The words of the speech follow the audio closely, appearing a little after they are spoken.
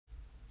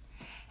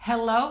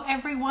Hello,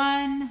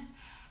 everyone.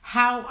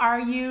 How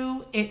are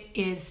you? It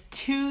is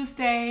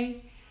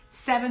Tuesday,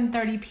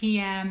 7:30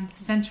 p.m.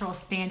 Central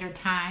Standard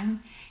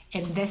Time,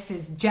 and this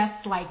is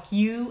Just Like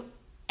You,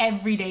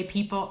 Everyday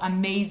People,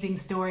 Amazing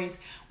Stories.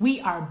 We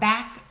are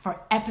back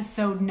for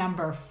episode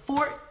number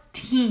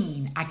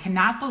 14. I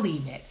cannot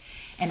believe it.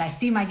 And I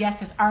see my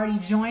guest has already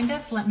joined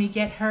us. Let me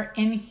get her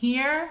in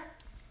here,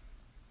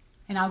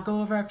 and I'll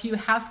go over a few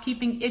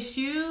housekeeping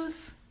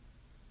issues.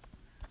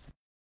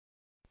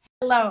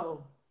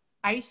 Hello,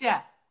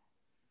 Aisha.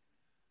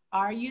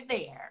 Are you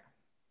there?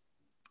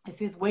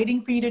 This is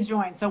waiting for you to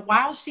join. So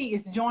while she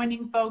is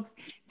joining, folks,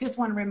 just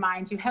want to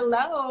remind you,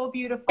 hello, Hey,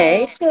 beautiful.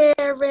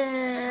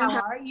 Taryn. How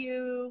are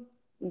you?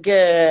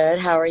 Good.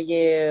 How are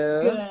you?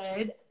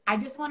 Good. I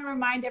just want to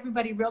remind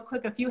everybody real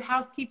quick, a few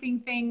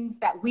housekeeping things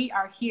that we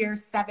are here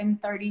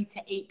 7:30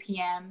 to 8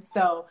 p.m.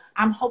 So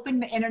I'm hoping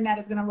the internet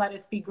is going to let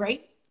us be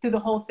great through the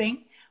whole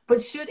thing. But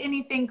should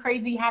anything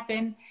crazy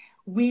happen,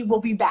 we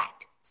will be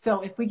back.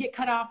 So if we get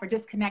cut off or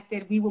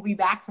disconnected, we will be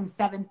back from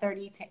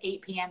 7:30 to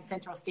 8 p.m.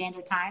 Central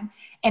Standard Time.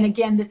 And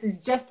again, this is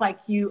Just Like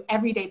You,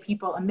 Everyday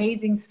People,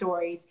 Amazing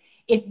Stories.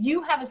 If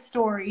you have a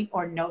story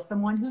or know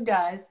someone who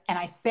does, and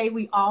I say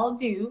we all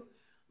do,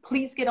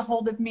 please get a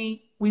hold of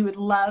me. We would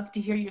love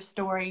to hear your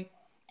story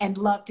and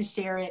love to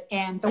share it.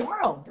 And the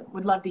world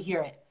would love to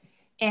hear it.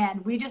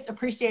 And we just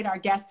appreciate our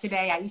guest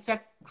today, Aisha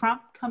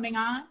Crump, coming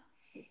on.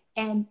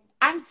 And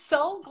I'm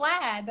so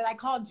glad that I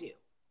called you.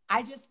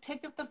 I just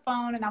picked up the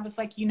phone and I was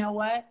like, you know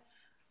what?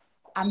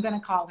 I'm going to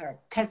call her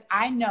because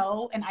I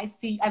know and I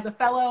see as a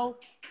fellow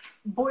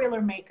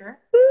Boilermaker.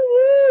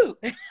 Woo-woo.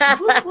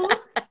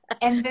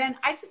 And then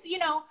I just,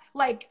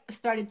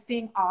 started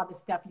seeing all the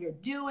stuff you're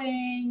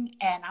doing.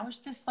 And I was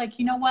just like,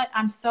 you know what?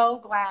 I'm so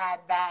glad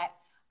that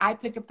I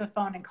picked up the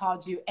phone and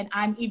called you. And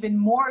I'm even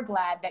more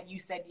glad that you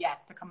said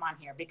yes to come on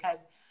here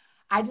because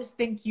I just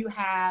think you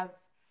have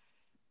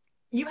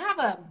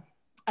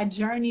a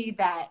journey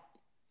that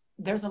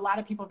there's a lot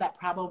of people that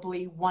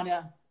probably want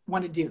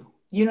to do.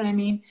 You know what I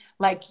mean?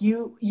 Like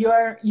you'll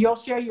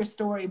share your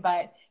story,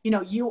 but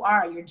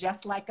you're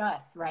just like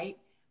us, right?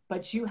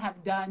 But you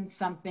have done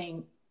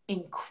something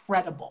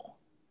incredible.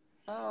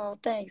 Oh,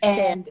 thanks,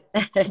 And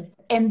Taryn.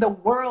 and the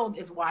world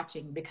is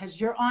watching because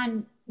you're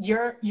on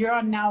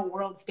now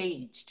world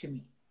stage to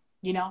me,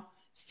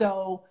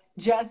 So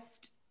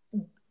just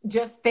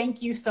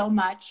thank you so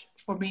much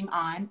for being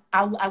on.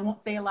 I won't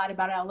say a lot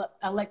about it.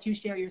 I'll let you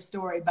share your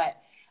story, but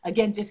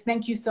again, just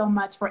thank you so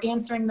much for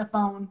answering the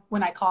phone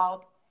when I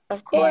called,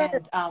 Of course.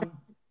 and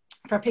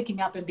for picking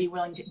up and being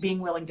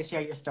willing to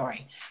share your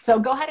story. So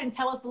go ahead and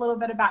tell us a little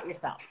bit about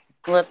yourself.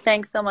 Well,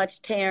 thanks so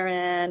much,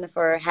 Taryn,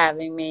 for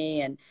having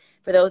me. And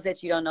for those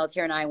that you don't know,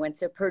 Taryn and I went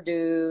to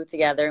Purdue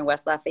together in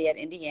West Lafayette,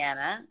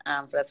 Indiana.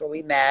 So that's where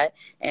we met.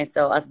 And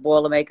so us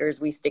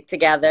Boilermakers, we stick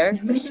together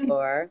for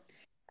sure.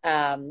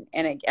 As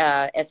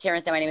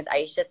Taryn said, my name is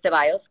Aisha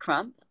Ceballos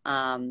Crump,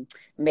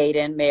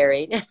 maiden,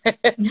 married,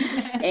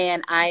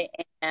 and I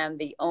am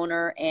the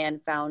owner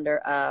and founder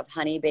of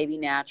Honey Baby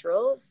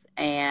Naturals.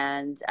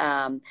 And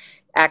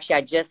actually,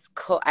 I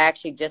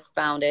actually just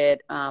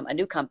founded a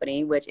new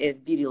company, which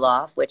is Beauty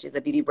Loft, which is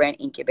a beauty brand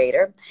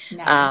incubator.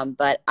 Nice.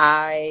 But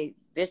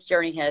this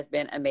journey has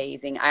been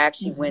amazing. I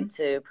actually went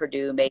to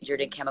Purdue, majored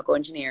in chemical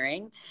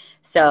engineering.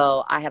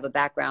 So I have a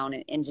background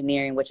in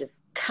engineering, which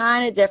is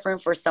kind of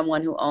different for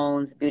someone who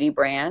owns beauty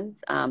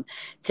brands.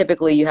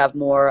 Typically, you have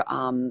more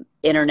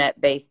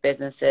internet-based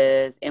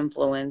businesses,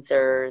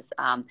 influencers,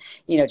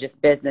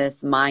 just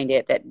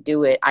business-minded that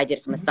do it. I did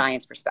it from a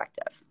science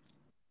perspective.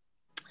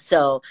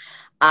 So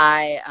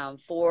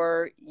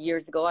 4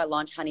 years ago, I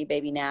launched Honey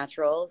Baby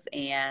Naturals,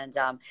 and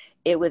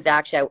it was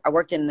actually, I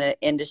worked in the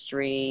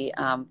industry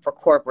for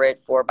corporate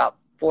for about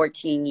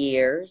 14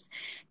 years,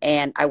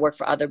 and I worked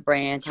for other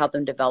brands, helped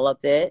them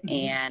develop it.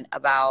 And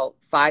about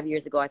 5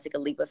 years ago, I took a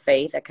leap of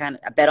faith.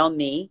 I bet on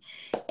me,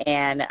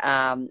 and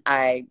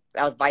I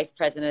was vice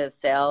president of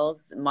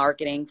sales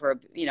marketing for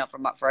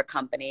a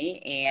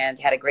company, and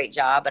had a great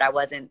job, but I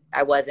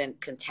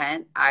wasn't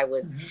content. I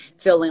was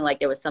feeling like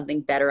there was something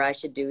better I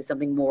should do,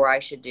 something more I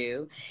should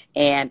do,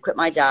 and quit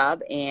my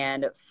job.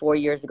 And 4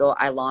 years ago,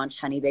 I launched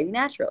Honey Baby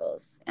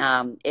Naturals.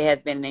 It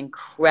has been an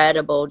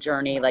incredible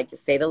journey, like to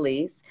say the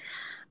least.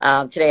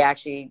 Today I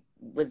actually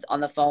was on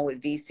the phone with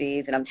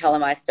VCs and I'm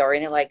telling my story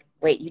and they're like,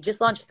 wait, you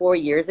just launched 4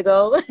 years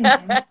ago?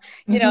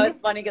 It's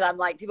funny because I'm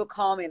like, people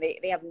call me and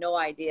they have no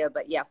idea.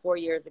 But yeah, 4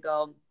 years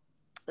ago,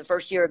 the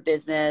first year of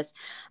business,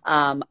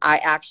 I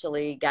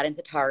actually got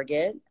into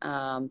Target.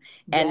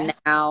 And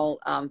now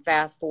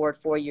fast forward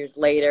 4 years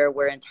later,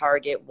 we're in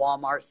Target,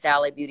 Walmart,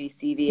 Sally Beauty,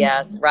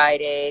 CVS,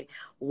 Rite Aid,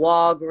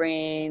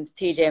 Walgreens,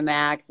 TJ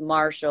Maxx,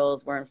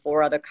 Marshalls. We're in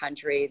 4 other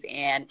countries,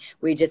 and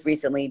we just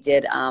recently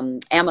did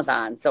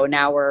Amazon. So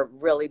now we're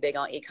really big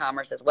on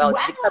e-commerce as well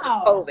because of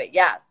Wow. COVID.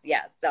 Yes,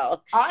 yes.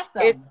 So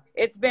Awesome.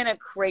 it's been a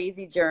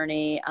crazy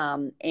journey.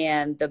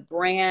 And the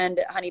brand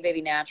Honey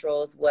Baby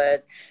Naturals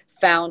was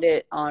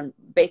founded on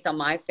based on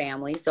my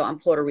family. So I'm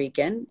Puerto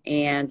Rican,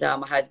 and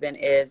my husband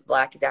is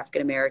Black, he's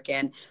African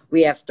American.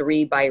 We have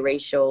 3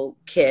 biracial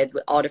kids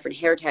with all different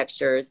hair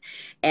textures,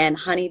 and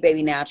Honey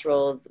Baby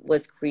Naturals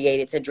was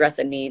created to address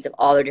the needs of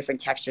all their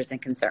different textures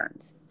and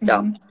concerns.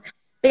 So Mm-hmm.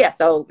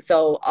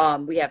 yeah,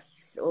 we have,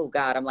 oh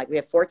God, we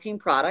have 14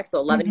 products, so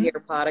 11 Mm-hmm.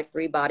 hair products,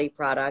 3 body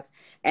products,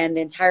 and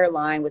the entire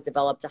line was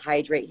developed to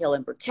hydrate, heal,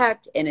 and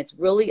protect. And it's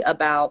really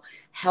about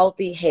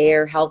healthy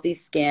hair, healthy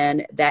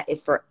skin that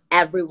is for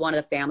everyone in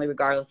the family,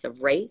 regardless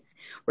of race,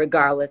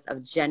 regardless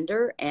of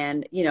gender,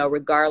 and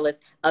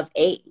regardless of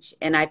age.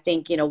 And I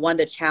think one of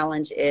the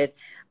challenge is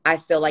I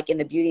feel like in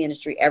the beauty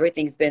industry,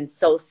 everything's been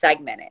so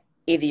segmented.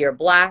 Either you're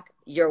Black,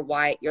 you're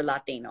white, you're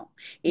Latino.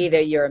 Either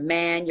you're a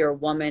man, you're a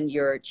woman,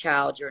 you're a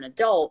child, you're an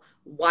adult.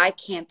 Why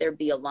can't there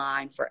be a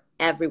line for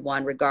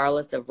everyone,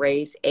 regardless of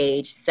race,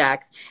 age,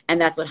 sex? And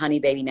that's what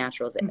Honey Baby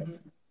Naturals Mm-hmm.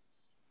 is.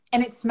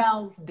 And it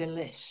smells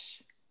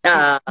delish.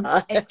 Uh,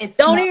 It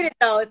don't smells. eat it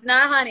though. It's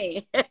not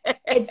honey.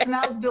 It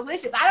smells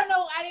delicious. I don't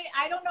know.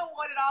 I don't know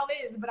what it all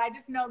is, but I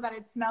just know that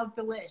it smells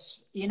delish.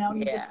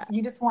 Yeah.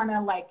 You just want to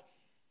like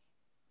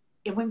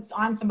it when it's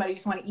on somebody. You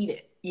just want to eat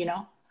it.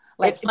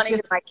 Like It's it's funny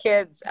just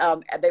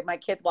because my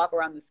kids walk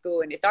around the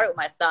school, and it started with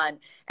my son,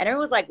 and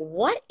everyone's like,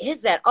 "What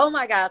is that?" Oh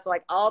my God! So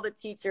like all the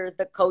teachers,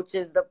 the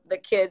coaches, the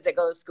kids that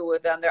go to school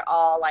with them, they're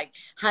all like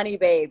Honey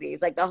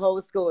Babies. Like the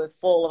whole school is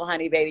full of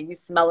Honey Baby. You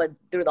smell it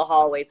through the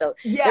hallway. So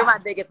they're yeah. my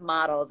biggest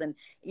models. And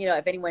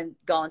if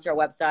anyone's gone to our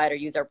website or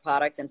use our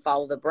products and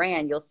follow the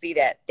brand, you'll see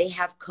that they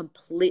have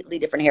completely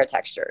different hair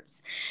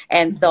textures.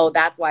 And so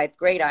that's why it's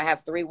great. I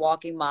have 3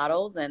 walking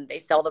models, and they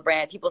sell the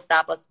brand. People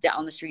stop us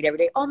down the street every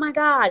day. Oh my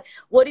God,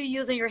 what do you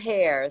use in your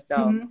hair? So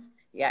Mm-hmm.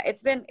 yeah,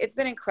 it's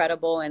been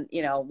incredible. And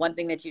one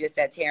thing that you just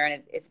said,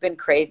 Taryn, it's been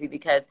crazy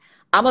because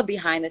I'm a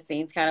behind the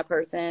scenes kind of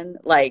person.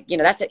 Like,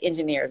 that's what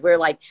engineers, we're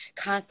like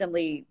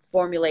constantly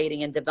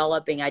formulating and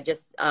developing. I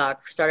just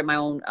started my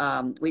own,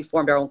 we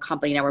formed our own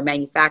company. Now we're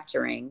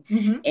manufacturing,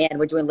 Mm-hmm. and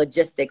we're doing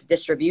logistics,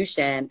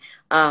 distribution.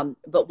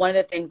 But one of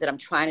the things that I'm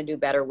trying to do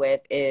better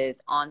with is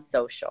on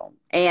social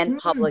and Mm-hmm.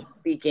 public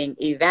speaking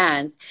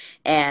events.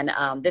 And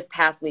this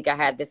past week, I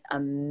had this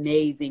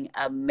amazing,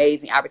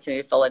 amazing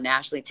opportunity to fill a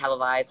nationally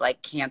televised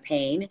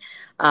campaign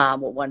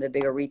with one of the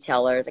bigger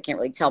retailers. I can't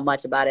really tell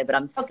much about it, but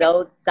I'm Okay.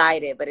 so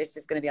excited. But it's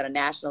just going to be on a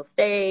national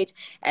stage,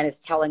 and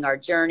it's telling our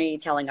journey,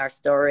 telling our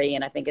story,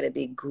 and I think it'd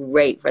be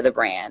great for the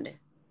brand.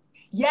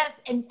 Yes,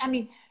 and I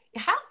mean,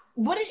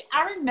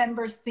 I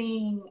remember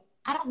seeing,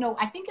 I don't know,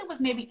 I think it was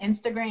maybe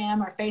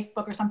Instagram or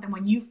Facebook or something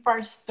when you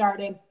first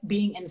started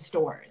being in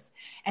stores.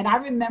 And I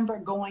remember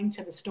going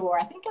to the store.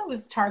 I think it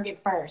was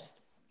Target first.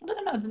 I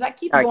don't know, does that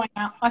keep Sorry. going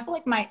out? I feel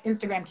like my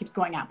Instagram keeps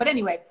going out. But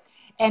anyway,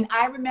 and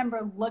I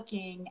remember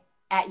looking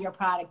at your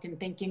product and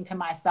thinking to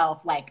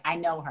myself, like, I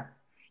know her,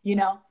 you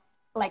know?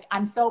 Like,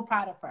 I'm so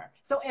proud of her.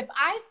 So if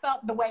I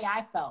felt the way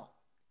I felt,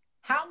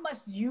 how much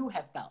you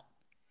have felt,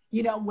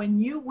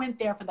 when you went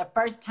there for the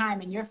first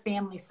time and your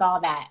family saw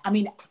that. I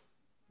mean,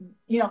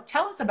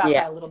 tell us about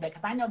Yeah. that a little bit,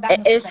 because I know that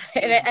must have It's,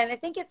 been and amazing. I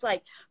think it's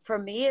like, for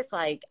me, it's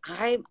like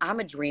I'm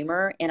a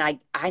dreamer, and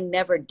I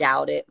never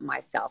doubted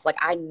myself. Like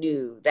I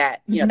knew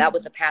that that Mm-hmm.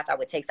 was the path I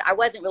would take. So I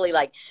wasn't really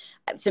like,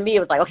 to me it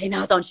was like, okay,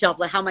 now it's on shelf.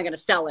 Like how am I going to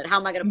sell it? How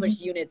am I going to push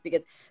Mm-hmm. units?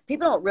 Because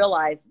people don't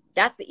realize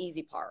that's the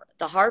easy part.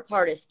 The hard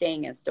part is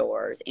staying in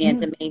stores and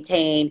to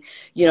maintain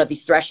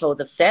these thresholds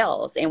of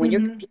sales. And when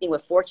you're Mm-hmm. competing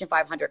with Fortune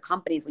 500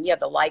 companies, when you have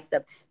the likes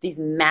of these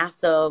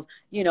massive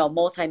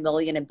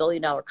multi-million and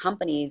billion-dollar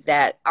companies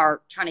that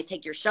are trying to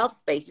take your shelf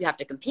space, you have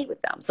to compete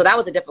with them. So that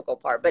was a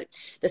difficult part. But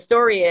the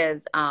story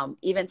is,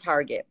 even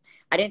Target,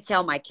 I didn't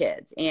tell my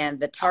kids. And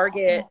the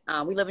Target,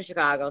 Oh, we live in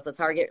Chicago, so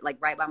Target, like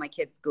right by my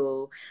kids'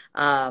 school,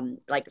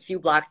 like a few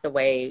blocks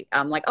away.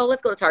 I'm like, oh,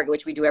 let's go to Target,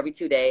 which we do every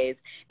 2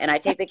 days. And I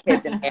take the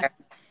kids in there.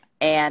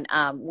 And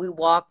we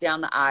walk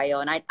down the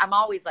aisle, and I'm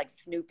always like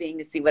snooping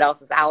to see what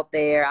else is out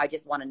there. I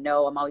just want to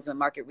know. I'm always doing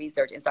market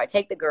research. And so I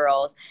take the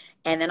girls,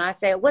 and then I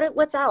say,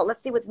 what's out?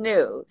 Let's see what's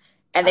new.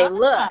 And they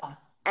look, ah.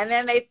 and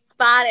then they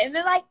spot it, and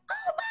they're like,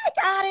 oh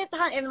my God, it's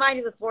Honey. And mind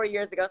you, this was 4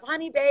 years ago. It's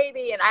Honey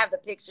Baby. And I have the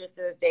pictures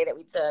to this day that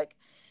we took.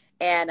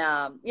 And,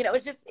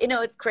 it's just,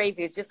 it's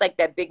crazy. It's just like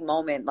that big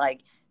moment,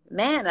 like,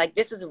 man, like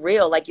this is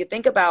real. Like you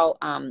think about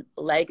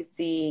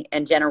legacy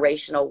and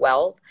generational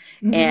wealth.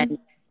 Mm-hmm. And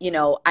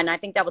and I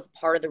think that was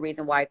part of the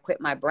reason why I quit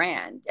my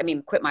brand. I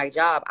mean, quit my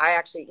job. I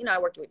actually, I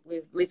worked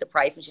with Lisa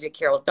Price when she did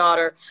Carol's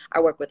Daughter. I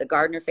worked with the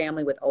Gardner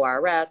family with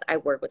ORS. I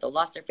worked with the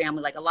Luster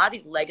family, like a lot of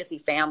these legacy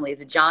families,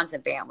 the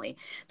Johnson family,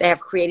 they have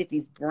created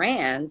these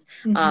brands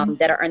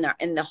that are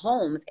in the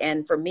homes.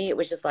 And for me, it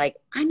was just like,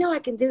 I know I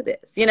can do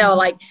this,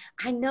 like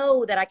I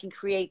know that I can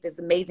create this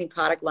amazing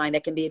product line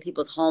that can be in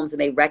people's homes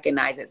and they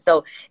recognize it.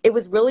 So it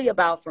was really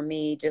about, for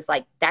me, just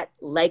like that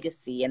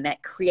legacy and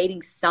that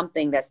creating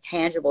something that's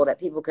tangible that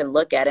people can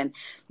look at. And,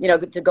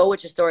 to go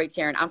with your story,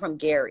 TERRAN, I'm from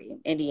Gary,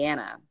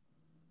 Indiana.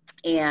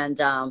 And,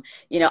 I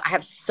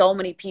have so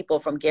many people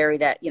from Gary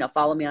that,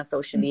 follow me on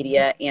social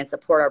media and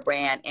support our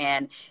brand.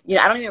 And,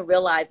 I don't even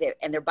realize it.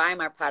 And they're buying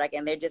my product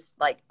and they're just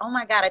like, oh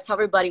my God, I tell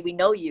everybody we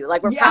know you.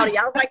 Like, we're proud of you.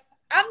 I was like,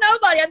 I'm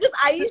nobody. I'm just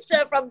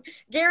Aisha from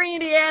Gary,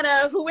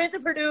 Indiana, who went to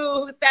Purdue,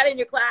 who sat in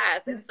your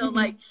class. And so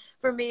like,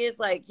 for me, it's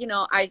like,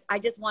 I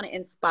just want to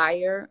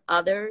inspire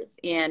others.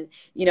 And,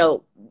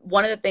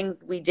 one of the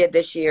things we did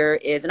this year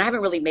is, and I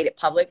haven't really made it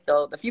public,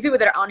 so the few people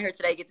that are on here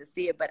today get to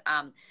see it, but,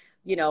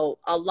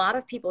 a lot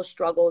of people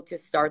struggle to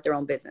start their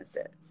own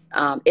businesses.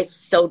 It's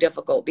so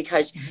difficult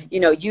because,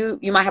 you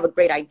might have a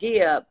great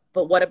idea,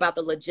 but what about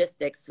the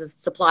logistics, the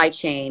supply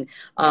chain,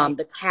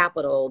 the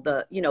capital,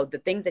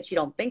 the things that you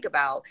don't think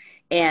about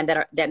and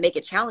that make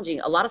it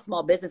challenging. A lot of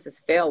small businesses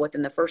fail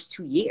within the first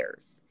 2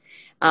 years.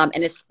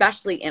 And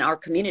especially in our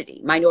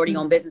community,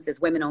 minority-owned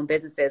businesses, women-owned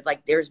businesses,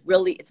 like it's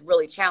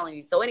really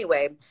challenging. So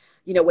anyway,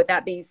 with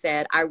that being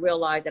said, I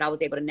realized that I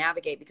was able to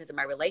navigate because of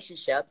my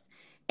relationships.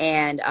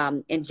 And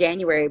in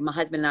January, my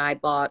husband and I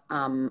bought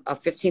a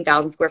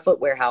 15,000 square foot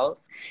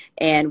warehouse,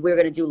 and we're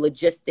going to do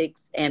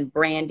logistics and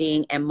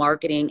branding and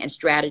marketing and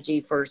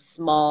strategy for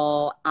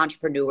small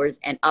entrepreneurs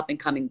and up and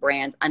coming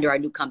brands under our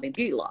new company,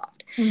 Beauty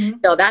Loft.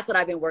 So that's what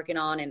I've been working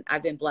on. And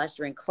I've been blessed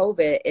during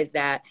COVID is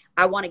that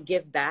I want to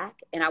give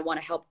back and I want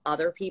to help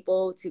other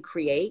people to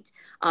create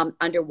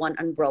under one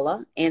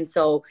umbrella. And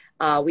so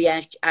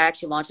I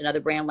actually launched another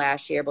brand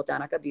last year,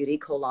 Botanica Beauty,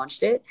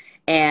 co-launched it.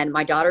 And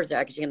my daughters are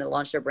actually going to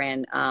launch their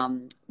brand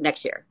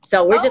next year.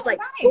 So we're just like,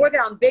 nice. We're working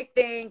on big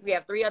things. We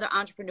have 3 other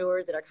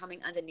entrepreneurs that are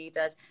coming underneath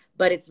us,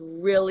 but it's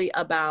really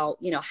about,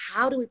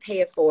 how do we pay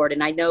it forward?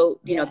 And I know,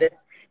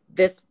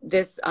 this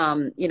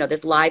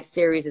live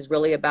series is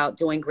really about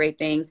doing great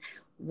things.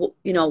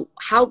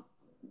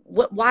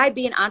 Why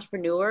be an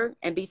entrepreneur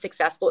and be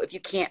successful if you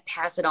can't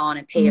pass it on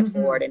and pay it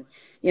forward? And,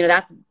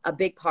 that's a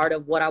big part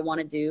of what I want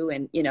to do.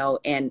 And,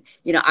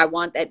 I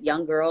want that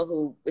young girl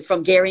who is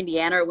from Gary,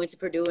 Indiana, or went to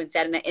Purdue and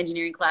sat in that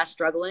engineering class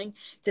struggling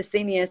to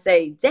see me and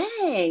say,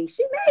 dang,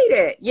 she made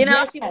it.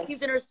 She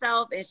believed in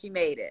herself and she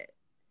made it.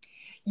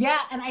 Yeah.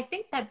 And I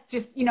think that's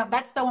just,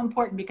 that's so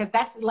important because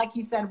that's, like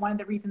you said, one of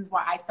the reasons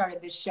why I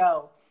started this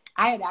show.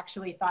 I had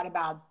actually thought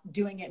about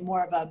doing it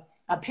more of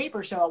a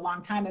paper show a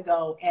long time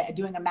ago,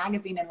 doing a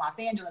magazine in Los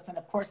Angeles. And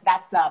of course,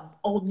 that's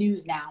old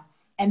news now.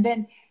 And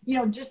then,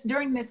 just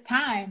during this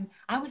time,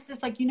 I was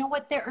just like, you know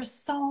what? There are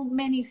so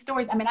many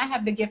stories. I mean, I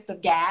have the gift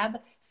of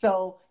gab.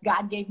 So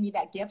God gave me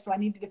that gift. So I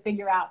needed to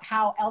figure out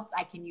how else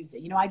I can use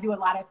it. I do a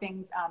lot of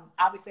things,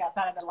 obviously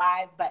outside of the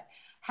live, but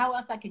how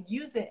else I could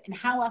use it and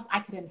how else I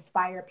could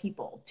inspire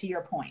people, to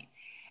your point.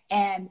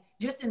 And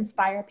just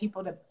inspire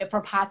people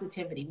for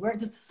positivity.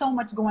 There's just so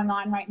much going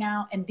on right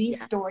now. And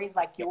these stories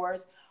like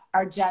yours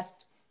are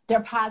just,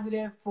 they're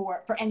positive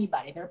for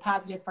anybody. They're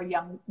positive for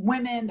young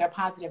women. They're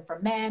positive for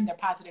men. They're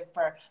positive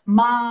for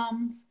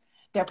moms.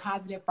 They're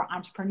positive for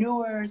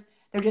entrepreneurs.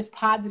 They're just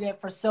positive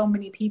for so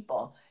many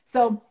people.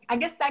 So I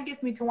guess that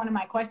gets me to one of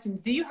my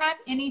questions. Do you have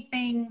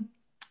anything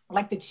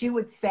like that you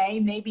would say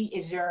maybe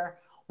is your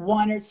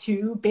 1 or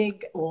 2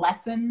 big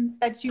lessons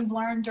that you've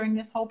learned during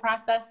this whole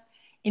process?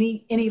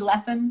 Any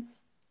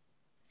lessons?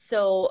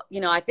 So,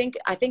 I think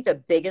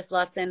the biggest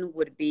lesson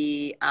would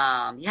be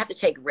you have to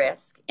take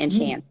risk and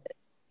chances.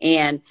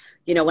 And,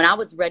 when I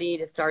was ready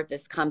to start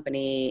this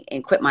company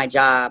and quit my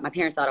job, my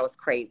parents thought I was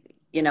crazy.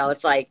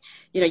 It's like,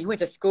 you went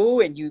to school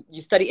and you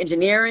studied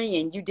engineering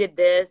and you did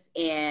this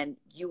and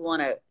you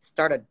want to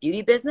start a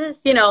beauty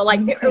business,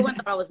 like everyone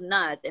thought I was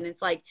nuts. And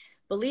it's like,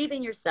 believe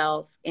in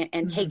yourself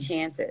and take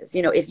chances.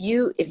 If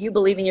you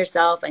believe in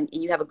yourself and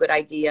you have a good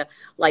idea,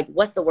 like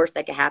what's the worst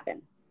that could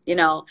happen?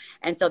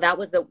 And so that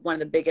was one of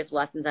the biggest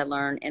lessons I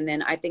learned. And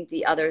then I think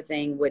the other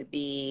thing would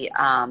be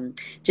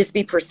just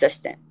be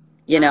persistent.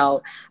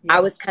 I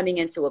was coming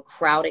into a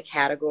crowded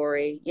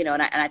category, and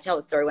I tell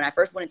the story. When I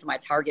first went into my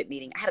Target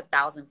meeting, I had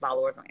 1,000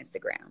 followers on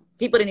Instagram.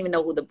 People didn't even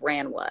know who the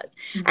brand was.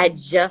 I had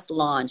just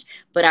launched,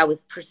 but I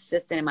was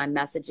persistent in my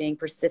messaging,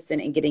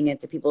 persistent in getting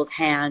into people's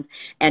hands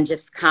and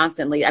just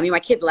constantly, my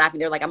kids laughing.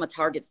 They're like, I'm a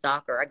Target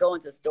stalker. I go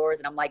into stores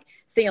and I'm like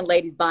seeing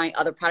ladies buying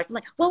other products. I'm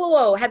like,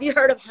 whoa. Have you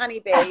heard of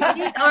Honey Baby?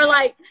 Or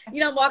like,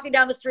 I'm walking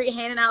down the street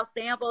handing out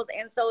samples.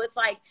 And so it's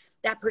like,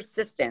 that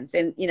persistence.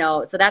 And,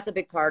 so that's a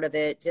big part of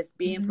it, just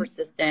being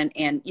persistent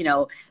and,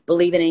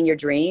 believing in your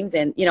dreams.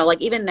 And, like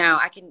even now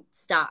I can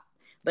stop,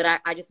 but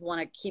I just want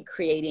to keep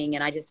creating.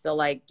 And I just feel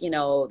like,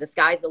 the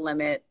sky's the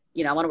limit.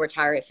 I want to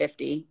retire at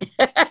 50.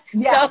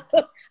 Yeah.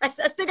 So I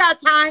still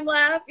got time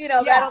left, but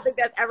I Yeah. don't think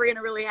that's ever going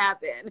to really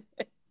happen.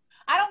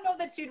 I don't know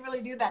that you'd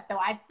really do that though.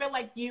 I feel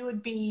like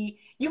you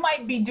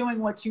might be doing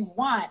what you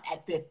want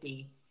at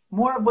 50,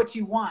 more of what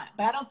you want,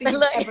 but I don't think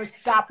you'd ever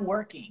stop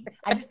working.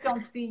 I just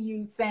don't see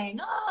you saying,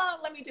 oh,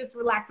 let me just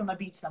relax on the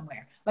beach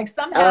somewhere. Like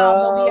somehow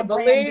there'll be Oh, a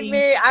believe branding.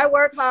 me, I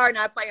work hard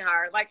and I play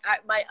hard. Like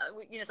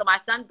so my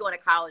son's going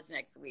to college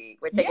next week.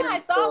 We're Yeah, taking him I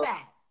to saw school.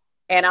 that.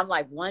 And I'm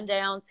like, one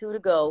down, two to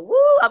go. Woo!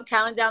 I'm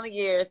counting down the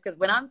years because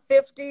when I'm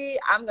 50,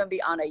 I'm gonna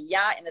be on a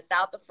yacht in the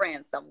south of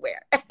France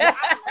somewhere. Well,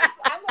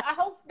 I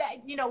hope that,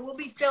 we'll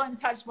be still in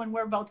touch when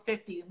we're both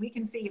 50 and we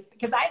can see,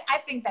 because I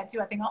think that too.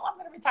 I think, oh, I'm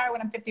going to retire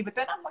when I'm 50, but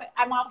then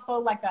I'm also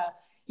like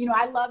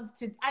I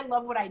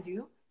love what I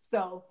do.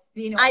 So,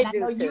 and I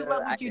know you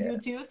love what you do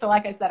too. So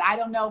like I said, I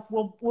don't know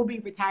if we'll be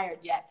retired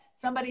yet.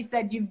 Somebody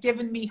said, you've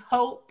given me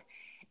hope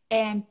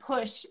and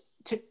push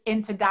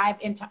to dive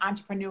into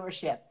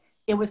entrepreneurship.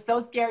 It was so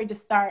scary to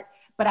start,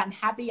 but I'm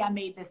happy I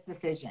made this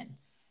decision.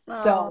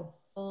 So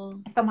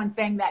someone's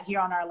saying that here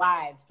on our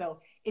live. So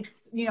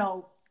it's,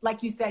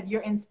 like you said,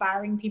 you're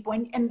inspiring people.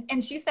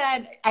 And she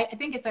said, I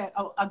think it's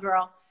a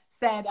girl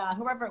said,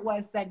 whoever it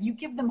was said, you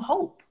give them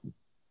hope.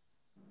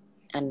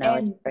 I know,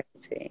 it's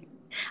crazy.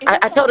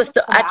 I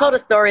told a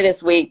story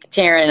this week,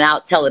 TERRAN, and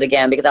I'll tell it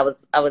again because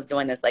I was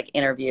doing this like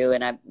interview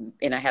and I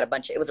had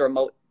it was a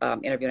remote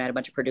interview and I had a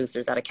bunch of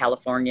producers out of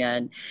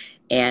California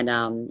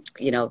and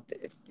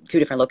two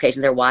different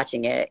locations. They're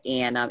watching it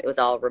and it was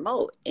all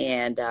remote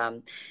and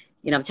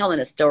I'm telling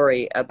a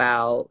story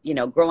about,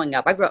 growing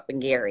up. I grew up in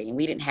Gary and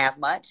we didn't have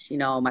much.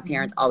 My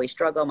parents always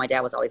struggled. My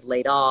dad was always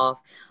laid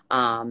off.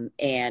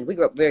 And we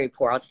grew up very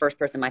poor. I was the first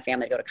person in my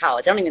family to go to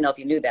college. I don't even know if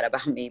you knew that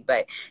about me,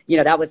 but,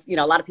 that was, a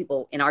lot of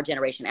people in our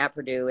generation at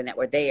Purdue and that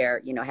were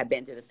there, have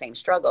been through the same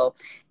struggle.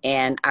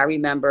 And I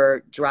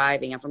remember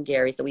driving, I'm from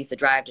Gary, so we used to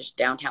drive to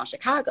downtown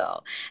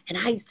Chicago. And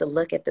I used to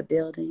look at the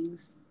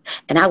buildings.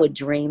 And I would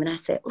dream and I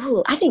said,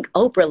 ooh, I think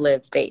Oprah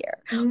lives there.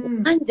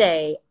 One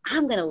day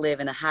I'm going to live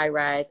in a high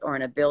rise or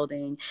in a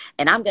building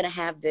and I'm going to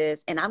have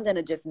this and I'm going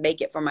to just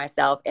make it for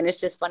myself. And it's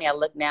just funny. I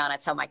look now and I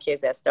tell my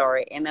kids that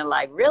story and they're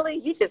like,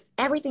 really?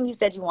 Everything you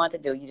said you want to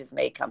do, you just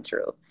made come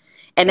true.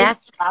 And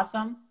that's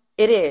awesome.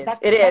 It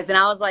is. And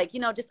I was like,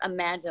 just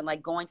imagine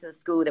like going to the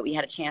school that we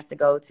had a chance to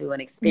go to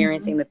and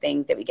experiencing the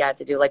things that we got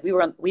to do. Like we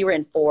were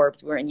in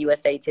Forbes, we were in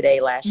USA Today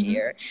last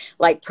year.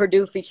 Like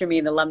Purdue featured me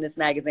in the Alumnus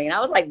magazine.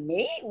 I was like,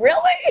 me?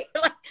 Really?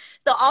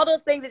 So all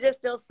those things, it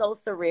just feels so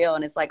surreal.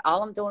 And it's like,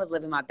 all I'm doing is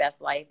living my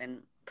best life and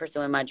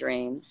pursuing my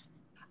dreams.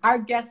 Our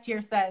guest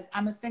here says,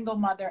 I'm a single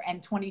mother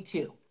and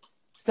 22.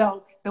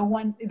 So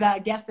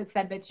the guest that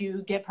said that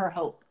you give her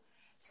hope.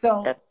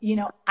 So,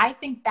 I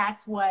think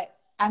that's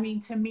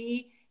to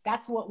me,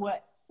 that's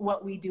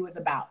what we do is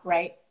about,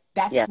 right?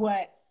 That's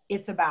what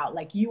it's about.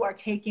 Like you are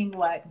taking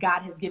what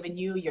God has given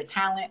you, your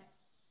talent,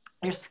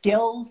 your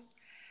skills,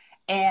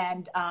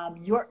 and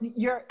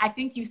I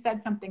think you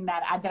said something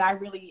that I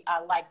really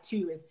like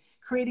too, is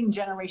creating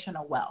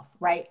generational wealth,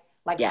 right?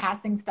 Like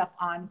passing stuff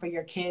on for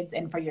your kids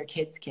and for your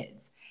kids'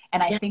 kids.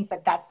 And I think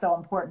that that's so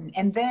important.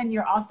 And then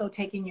you're also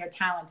taking your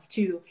talents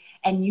too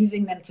and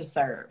using them to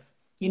serve.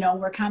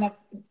 We're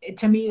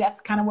to me, that's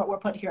kind of what we're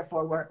put here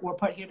for. We're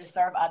put here to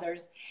serve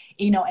others,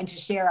 and to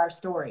share our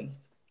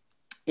stories.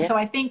 Yeah. So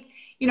I think,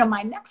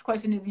 my next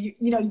question is,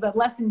 the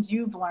lessons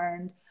you've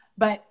learned,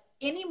 but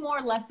any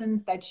more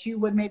lessons that you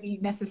would maybe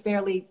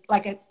necessarily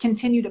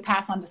continue to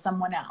pass on to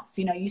someone else?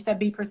 You said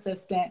be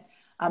persistent,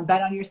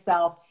 bet on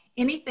yourself.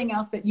 Anything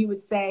else that you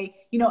would say,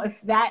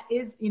 if that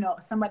is,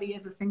 somebody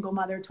is a single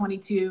mother,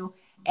 22,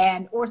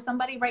 or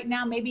somebody right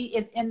now maybe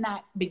is in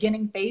that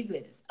beginning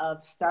phases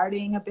of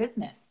starting a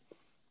business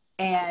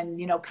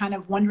and, kind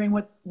of wondering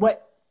what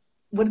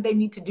do they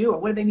need to do or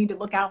what do they need to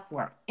look out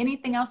for?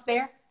 Anything else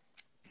there?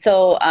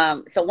 So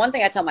one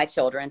thing I tell my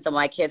children, so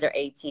my kids are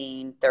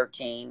 18,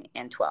 13,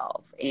 and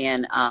 12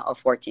 and,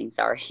 14,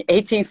 sorry,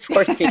 18,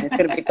 14, it's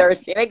going to be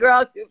 13. They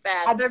grow too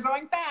fast. They're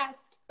growing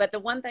fast. But the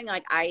one thing,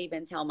 I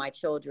even tell my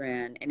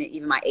children and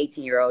even my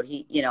 18-year-old,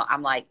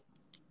 I'm like,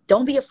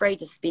 don't be afraid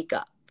to speak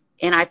up.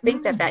 And I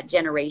think that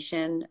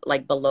generation,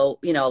 below,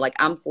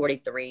 I'm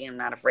 43 and I'm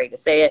not afraid to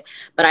say it,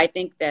 but I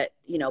think that,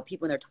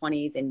 people in their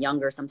 20s and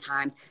younger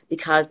sometimes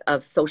because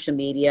of social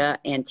media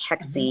and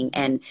texting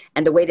and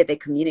the way that they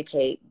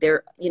communicate,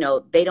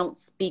 they don't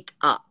speak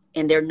up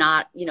and they're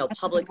not,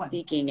 public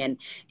speaking and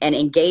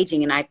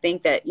engaging. And I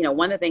think that,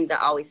 one of the things I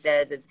always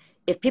says is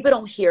if people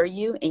don't hear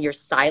you and you're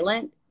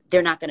silent,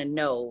 they're not going to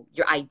know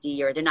your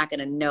idea or they're not going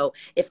to know.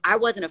 If I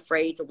wasn't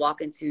afraid to walk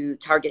into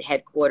Target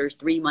headquarters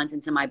 3 months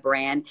into my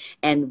brand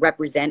and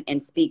represent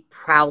and speak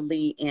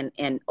proudly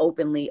and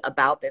openly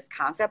about this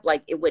concept,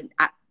 I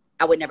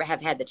would never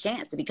have had the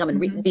chance to become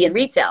be in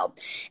retail.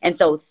 And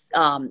so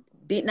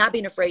not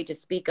being afraid to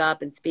speak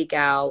up and speak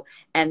out.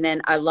 And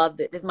then I love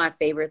that. This is my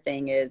favorite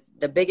thing is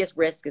the biggest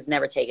risk is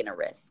never taking a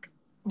risk.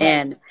 Right.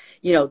 And,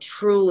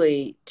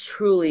 truly,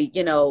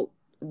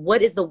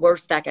 what is the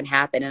worst that can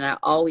happen? And I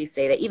always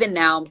say that. Even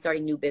now I'm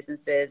starting new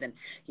businesses and,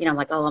 I'm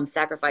like, oh, I'm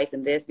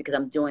sacrificing this because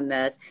I'm doing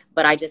this.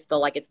 But I just feel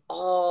like it's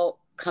all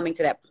coming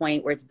to that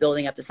point where it's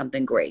building up to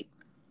something great.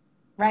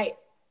 Right.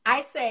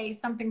 I say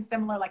something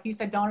similar, like you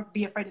said, don't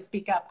be afraid to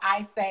speak up.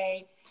 I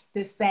say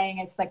this saying,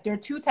 it's like there are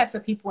two types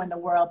of people in the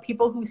world: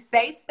 people who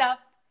say stuff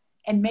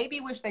and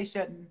maybe wish they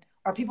shouldn't,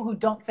 or people who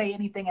don't say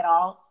anything at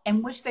all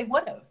and wish they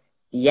would have.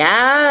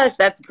 Yes,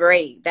 that's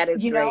great. That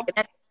is You great.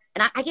 know?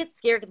 And I get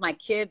scared because my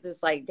kids is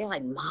like, they're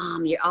like,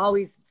 Mom, you're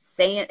always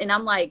saying, and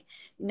I'm like,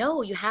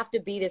 no, you have to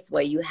be this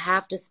way. You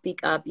have to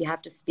speak up. You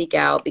have to speak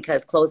out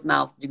because closed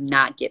mouths do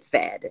not get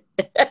fed.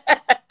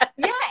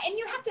 Yeah, and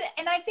you have to,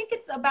 and I think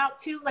it's about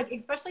too, like,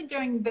 especially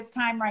during this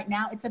time right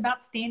now, it's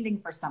about standing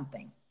for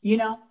something,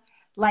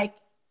 like,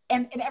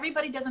 and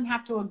everybody doesn't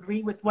have to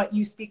agree with what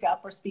you speak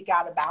up or speak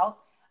out about.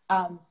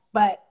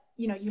 But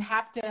you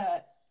have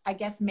to, I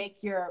guess, make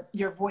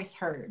your voice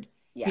heard,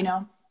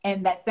 Yes.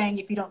 and that saying,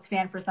 if you don't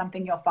stand for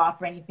something, you'll fall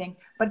for anything.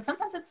 But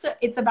sometimes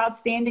it's about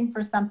standing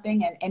for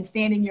something and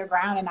standing your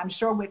ground. And I'm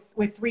sure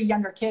with three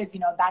younger kids,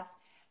 that's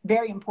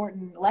very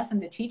important lesson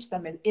to teach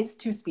them is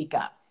to speak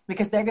up,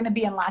 because they're going to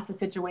be in lots of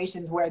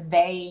situations where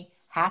they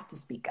have to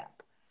speak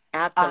up,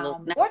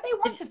 Absolutely. or they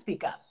want to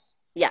speak up.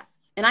 Yes.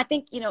 And I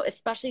think,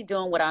 especially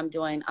doing what I'm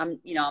doing, I'm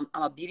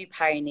a beauty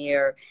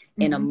pioneer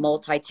in a Mm-hmm.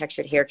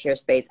 multi-textured hair care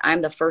space.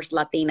 I'm the first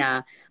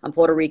Latina, I'm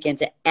Puerto Rican,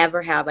 to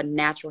ever have a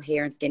natural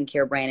hair and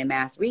skincare brand in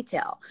mass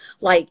retail.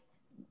 Like,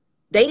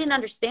 they didn't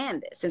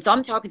understand this. And so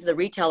I'm talking to the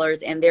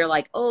retailers and they're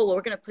like, oh, well,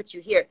 we're going to put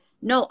you here.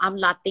 No, I'm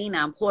Latina.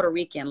 I'm Puerto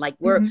Rican. Like,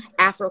 we're Mm-hmm.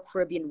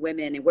 Afro-Caribbean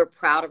women and we're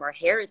proud of our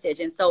heritage.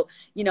 And so,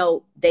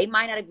 they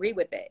might not agree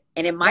with it.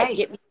 And it might Right.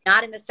 get me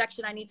not in the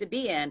section I need to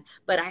be in,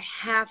 but I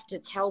have to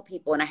tell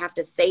people and I have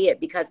to say it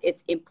because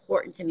it's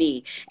important to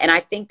me. And I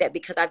think that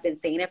because I've been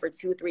saying it for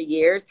 2 or 3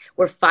 years,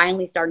 we're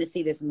finally starting to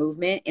see this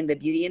movement in the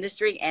beauty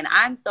industry. And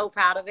I'm so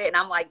proud of it. And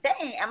I'm like,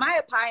 dang, am I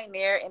a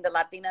pioneer in the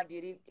Latina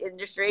beauty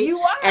industry?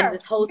 You And are.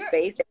 this whole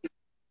space.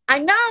 I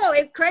know,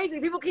 it's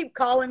crazy. People keep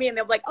calling me and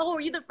they're like, oh,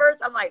 are you the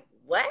first? I'm like,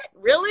 what?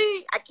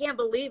 Really? I can't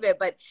believe it.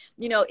 But,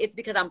 it's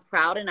because I'm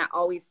proud and I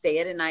always say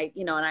it. And I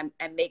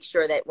make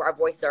sure that our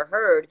voices are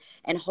heard.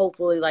 And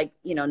hopefully, like,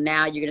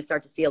 now you're going to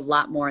start to see a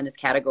lot more in this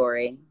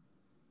category.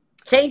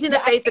 Changing the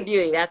Yeah. face of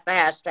beauty. That's the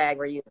hashtag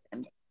we're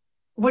using.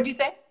 What'd you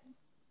say?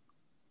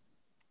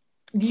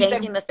 You said,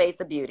 Changing the face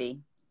of beauty.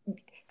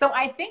 so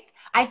I think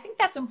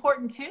that's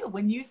important too.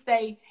 When you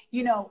say,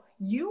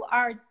 you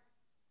are,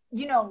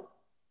 you know,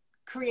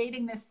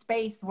 creating this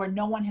space where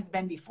no one has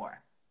been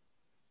before.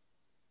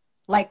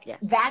 Like, Yes.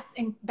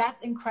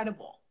 that's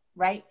incredible,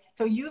 right?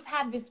 So you've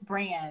had this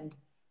brand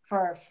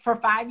for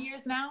 5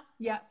 years now.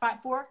 Yeah, 5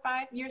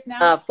 years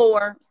now.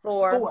 Four.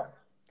 Four.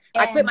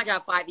 I quit my And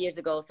job 5 years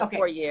ago, so okay,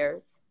 4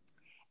 years.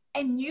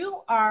 and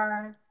you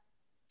are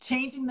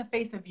changing the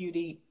face of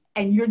beauty,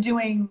 and you're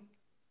doing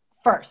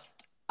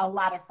a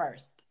lot of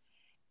first.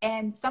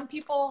 And some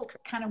people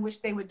kind of wish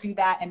they would do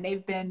that, and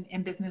they've been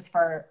in business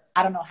for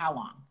I don't know how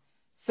long.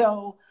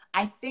 So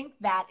I think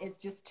that is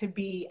just to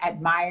be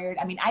admired.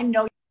 I mean, I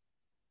know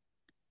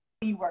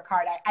you work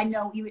hard. I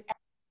know you,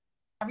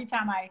 every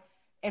time I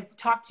have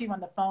talked to you on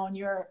the phone,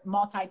 you're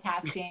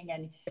multitasking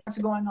and what's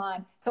going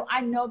on. So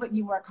I know that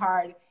you work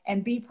hard,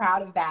 and be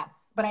proud of that.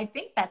 But I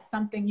think that's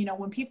something,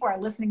 when people are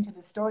listening to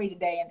the story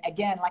today, and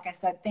again, like I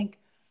said, think,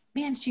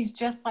 man, she's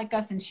just like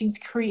us, and she's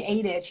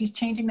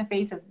changing the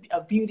face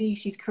of beauty.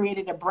 She's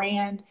created a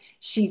brand.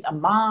 She's a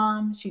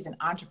mom. She's an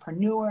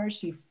entrepreneur.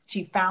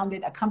 She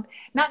founded a company.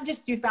 Not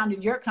just you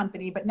founded your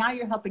company, but now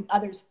you're helping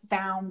others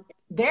found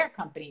their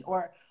company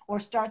or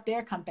start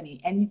their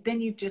company. And then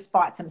you've just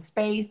bought some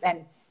space.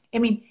 And I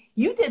mean,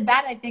 you did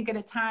that, I think, at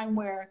a time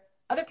where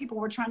other people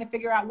were trying to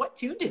figure out what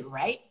to do,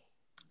 right?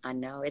 I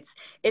know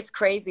it's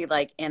crazy.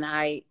 Like, and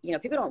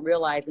people don't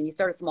realize when you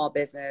start a small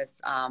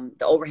business,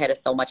 the overhead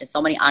is so much, and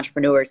so many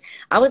entrepreneurs.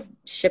 I was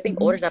shipping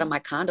Mm-hmm. orders out of my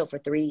condo for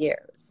 3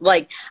 years.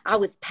 Like, I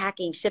was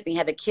packing, shipping,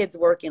 had the kids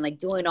working, like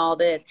doing all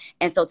this.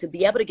 And so to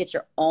be able to get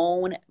your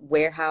own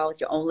warehouse,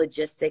 your own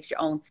logistics,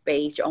 your own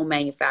space, your own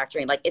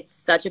manufacturing, like, it's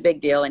such a big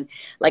deal. And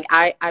like,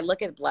 I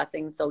look at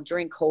blessings. So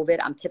during COVID,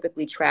 I'm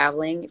typically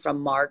traveling from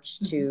March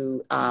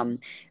to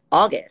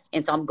August.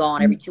 And so I'm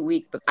gone every 2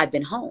 weeks, but I've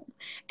been home.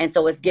 And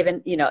so it's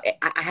given,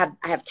 I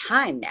have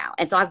time now.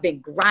 And so I've been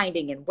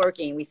grinding and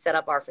working. We set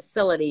up our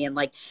facility, and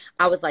like,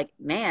 I was like,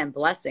 man,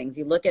 blessings.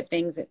 You look at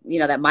things,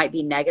 that might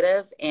be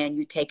negative, and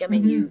you take them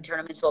and you turn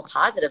them into a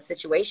positive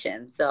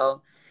situation.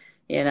 So,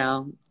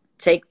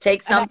 take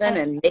And something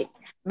and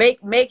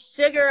make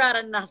sugar out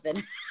of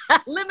nothing.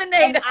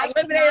 lemonade I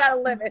out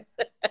of lemons.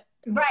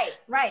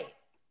 right.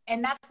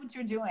 And that's what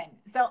you're doing.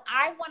 So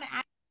I want to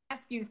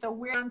ask you, so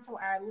we're on to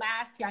our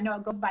last here. I know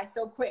it goes by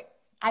so quick.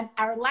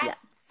 Our last Yes.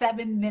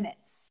 7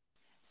 minutes.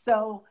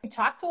 So we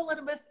talked a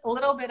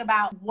little bit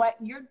about what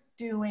you're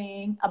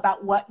doing,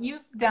 about what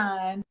you've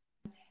done.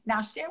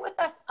 Now share with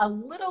us a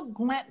little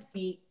glimpse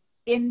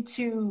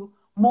into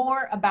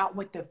more about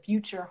what the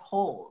future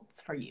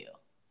holds for you.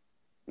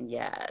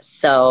 Yes.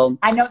 So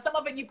I know some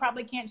of it you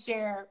probably can't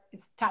share.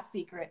 It's top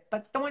secret,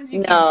 but the ones you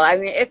no, can I share.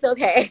 mean it's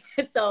okay.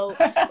 So with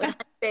Honey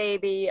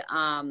Baby,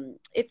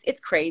 it's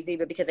crazy,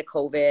 but because of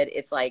COVID,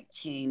 it's like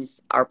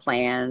changed our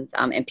plans.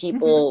 And Hmm.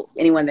 people,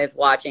 anyone that's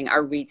watching,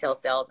 our retail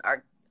sales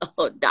are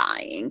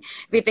dying.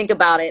 If you think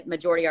about it,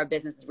 majority of our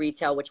business is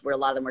retail, which where a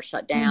lot of them were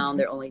shut down. Hmm.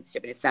 They're only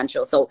shipping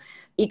essential. So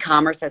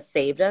e-commerce has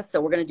saved us. So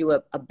we're going to do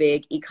a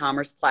big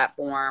e-commerce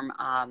platform.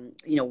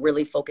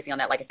 Really focusing on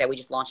that. Like I said, we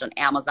just launched on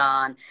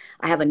Amazon.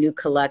 I have a new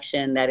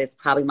collection that is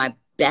probably my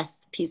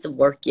best piece of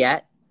work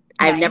yet.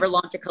 I've never Nice.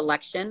 launched a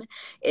collection.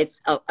 It's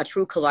a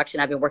true collection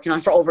I've been working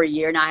on for over a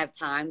year now. I have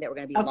time that we're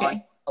going to be launching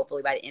Okay.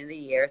 hopefully by the end of the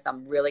year. So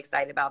I'm really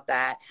excited about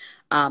that.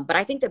 But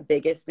I think the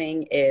biggest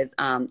thing is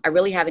I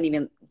really haven't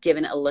even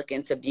given a look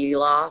into Beauty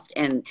Loft.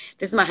 And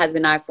this is my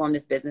husband and I formed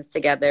this business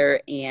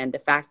together. And the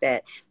fact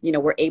that,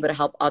 we're able to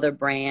help other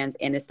brands,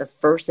 and it's the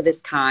first of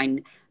its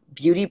kind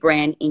beauty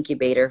brand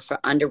incubator for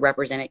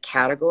underrepresented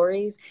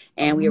categories.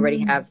 And we already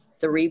Mm. have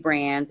 3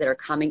 brands that are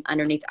coming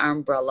underneath our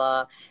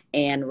umbrella,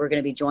 and we're going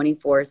to be joining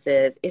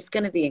forces. It's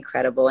going to be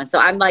incredible. And so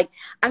I'm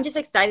just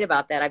excited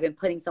about that. I've been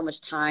putting so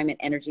much time and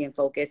energy and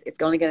focus. It's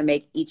only going to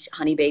make each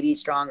Honey Baby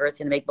stronger. It's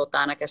going to make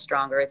Botanica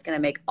stronger. It's going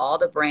to make all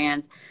the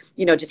brands,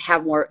 just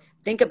have more.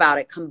 Think about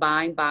it,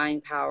 combined buying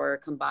power,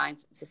 combined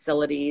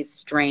facilities,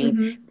 strength,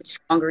 Hmm.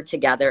 stronger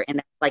together. And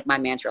that's like my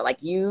mantra.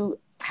 Like, you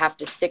have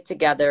to stick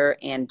together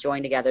and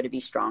join together to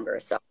be stronger.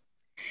 So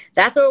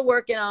that's what we're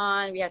working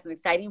on. We have some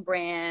exciting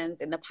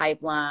brands in the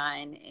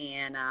pipeline,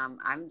 and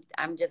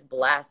I'm just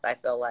blessed. I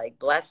feel like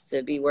blessed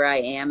to be where I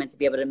am and to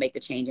be able to make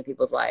the change in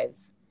people's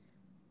lives.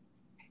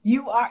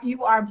 You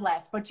are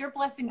blessed, but you're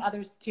blessing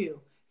others too.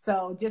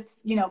 So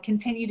just,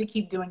 continue to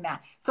keep doing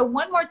that. So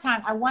one more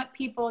time, I want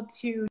people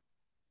to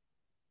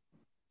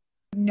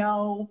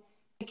know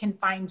they can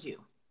find you.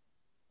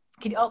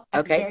 At the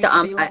Okay,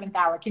 so the 11th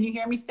hour. Can you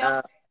hear me still?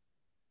 uh,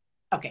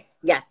 Okay.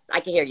 yes, I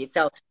can hear you.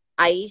 So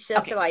Aisha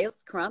Okay.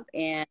 Ceballos Crump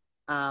and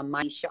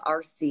my Aisha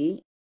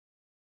RC,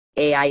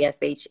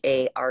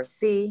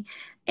 AISHARC.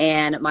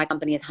 And my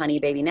company is Honey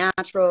Baby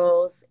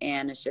Naturals,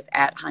 and it's just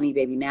at Honey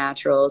Baby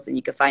Naturals. And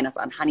you can find us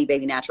on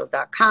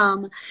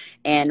honeybabynaturals.com.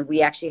 And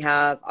we actually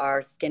have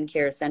our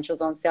skincare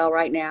essentials on sale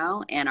right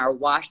now, and our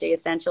wash day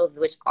essentials,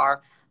 which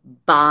are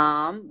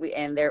bomb.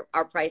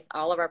 Our price,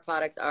 all of our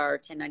products are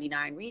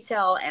 $10.99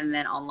 retail, and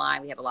then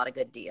online we have a lot of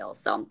good deals.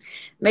 So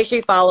make sure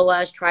you follow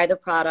us, try the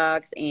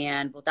products,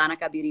 and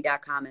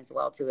botanicabeauty.com as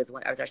well too,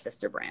 as our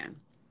sister brand.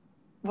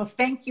 Well,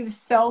 thank you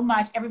so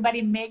much.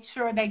 Everybody make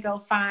sure they go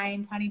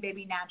find Honey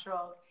Baby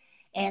Naturals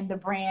and the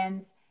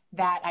brands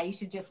that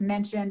Aisha just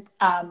mentioned.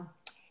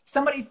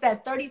 Somebody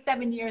said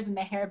 37 years in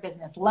the hair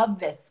business. Love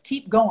this.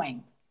 Keep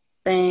going.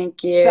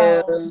 Thank you.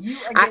 So you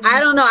are I getting,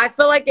 don't know. I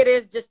feel like it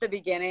is just the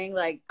beginning.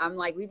 Like, I'm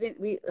like,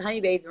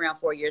 Honey Babe's around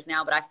 4 years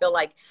now, but I feel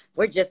like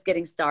we're just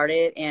getting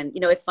started. And,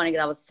 it's funny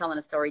because I was telling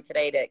a story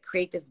today to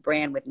create this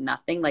brand with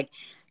nothing, like,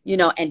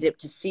 and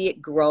to see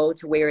it grow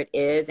to where it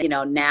is,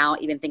 now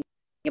even thinking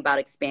about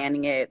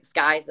expanding it,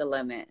 sky's the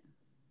limit.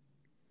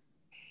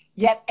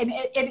 yes, and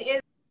it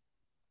is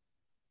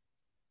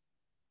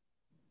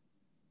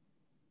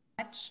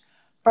much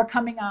for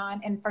coming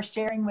on and for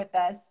sharing with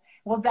us.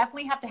 We'll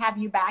definitely have to have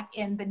you back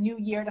in the new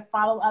year to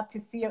follow up to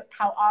see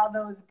how all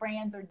those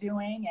brands are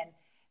doing and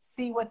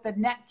see what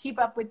keep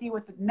up with you,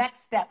 what the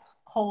next step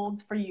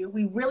holds for you.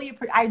 We really,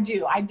 I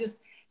do. I just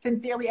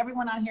sincerely,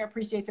 everyone on here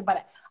appreciates it,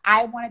 but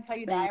I want to tell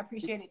you that I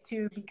appreciate it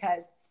too,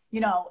 because,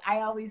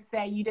 I always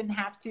say you didn't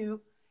have to.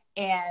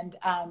 And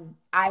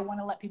I want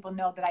to let people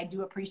know that I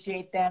do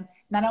appreciate them.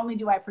 Not only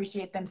do I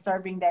appreciate them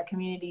serving their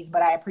communities,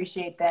 but I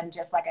appreciate them,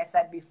 just like I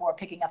said before,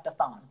 picking up the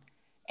phone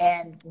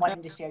and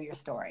wanting to share your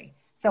story.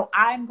 So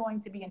I'm going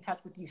to be in touch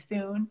with you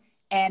soon.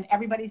 And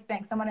everybody's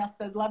saying, someone else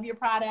said, love your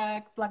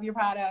products, love your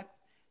products.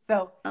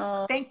 So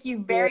Oh, thank you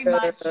yeah. very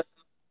much.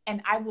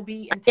 And I will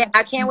be in touch.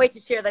 I can't wait to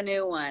share the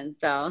new one.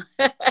 So,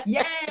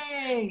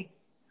 Yay.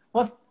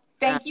 Well, uh,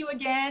 thank you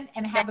again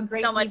and thank have a you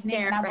great so much, evening.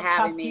 And Taryn, I for will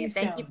having talk to me. you And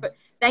soon.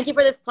 thank you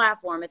for this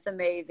platform. It's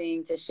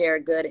amazing to share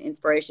good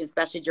inspiration,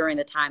 especially during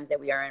the times that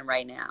we are in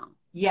right now.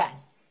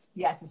 Yes.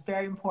 Yes. It's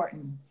very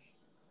important.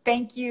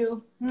 Thank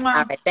you. All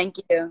Mwah. right. Thank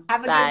you.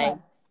 Have a good Bye.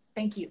 one.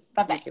 Thank you. You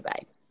Bye-bye. too.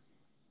 Bye.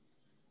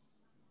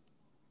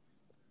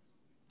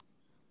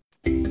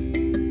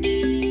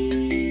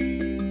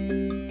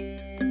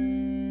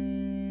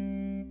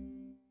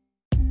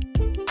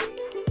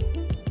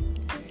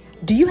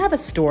 Do you have a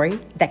story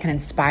that can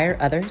inspire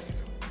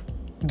others?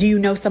 Do you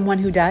know someone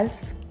who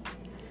does?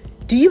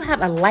 Do you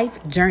have a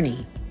life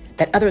journey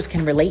that others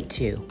can relate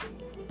to?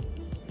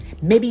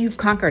 Maybe you've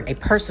conquered a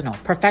personal,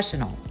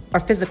 professional, or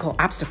physical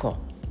obstacle.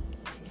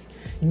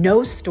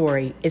 No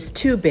story is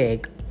too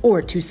big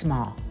or too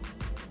small.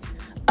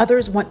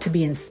 Others want to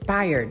be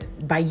inspired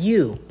by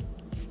you.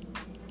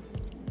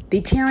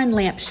 The TERRAN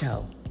Lamp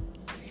Show.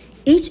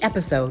 Each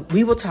episode,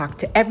 we will talk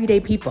to everyday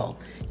people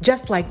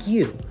just like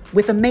you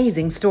with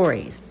amazing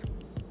stories.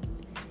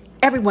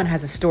 Everyone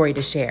has a story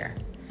to share.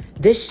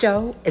 This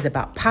show is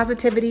about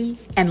positivity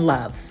and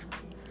love.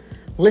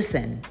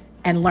 Listen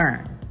and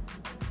learn.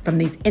 from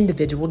these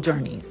individual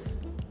journeys.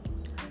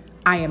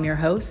 I am your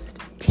host,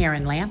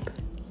 TERRAN Lamp,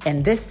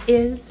 and this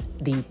is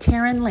the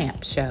TERRAN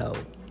Lamp Show.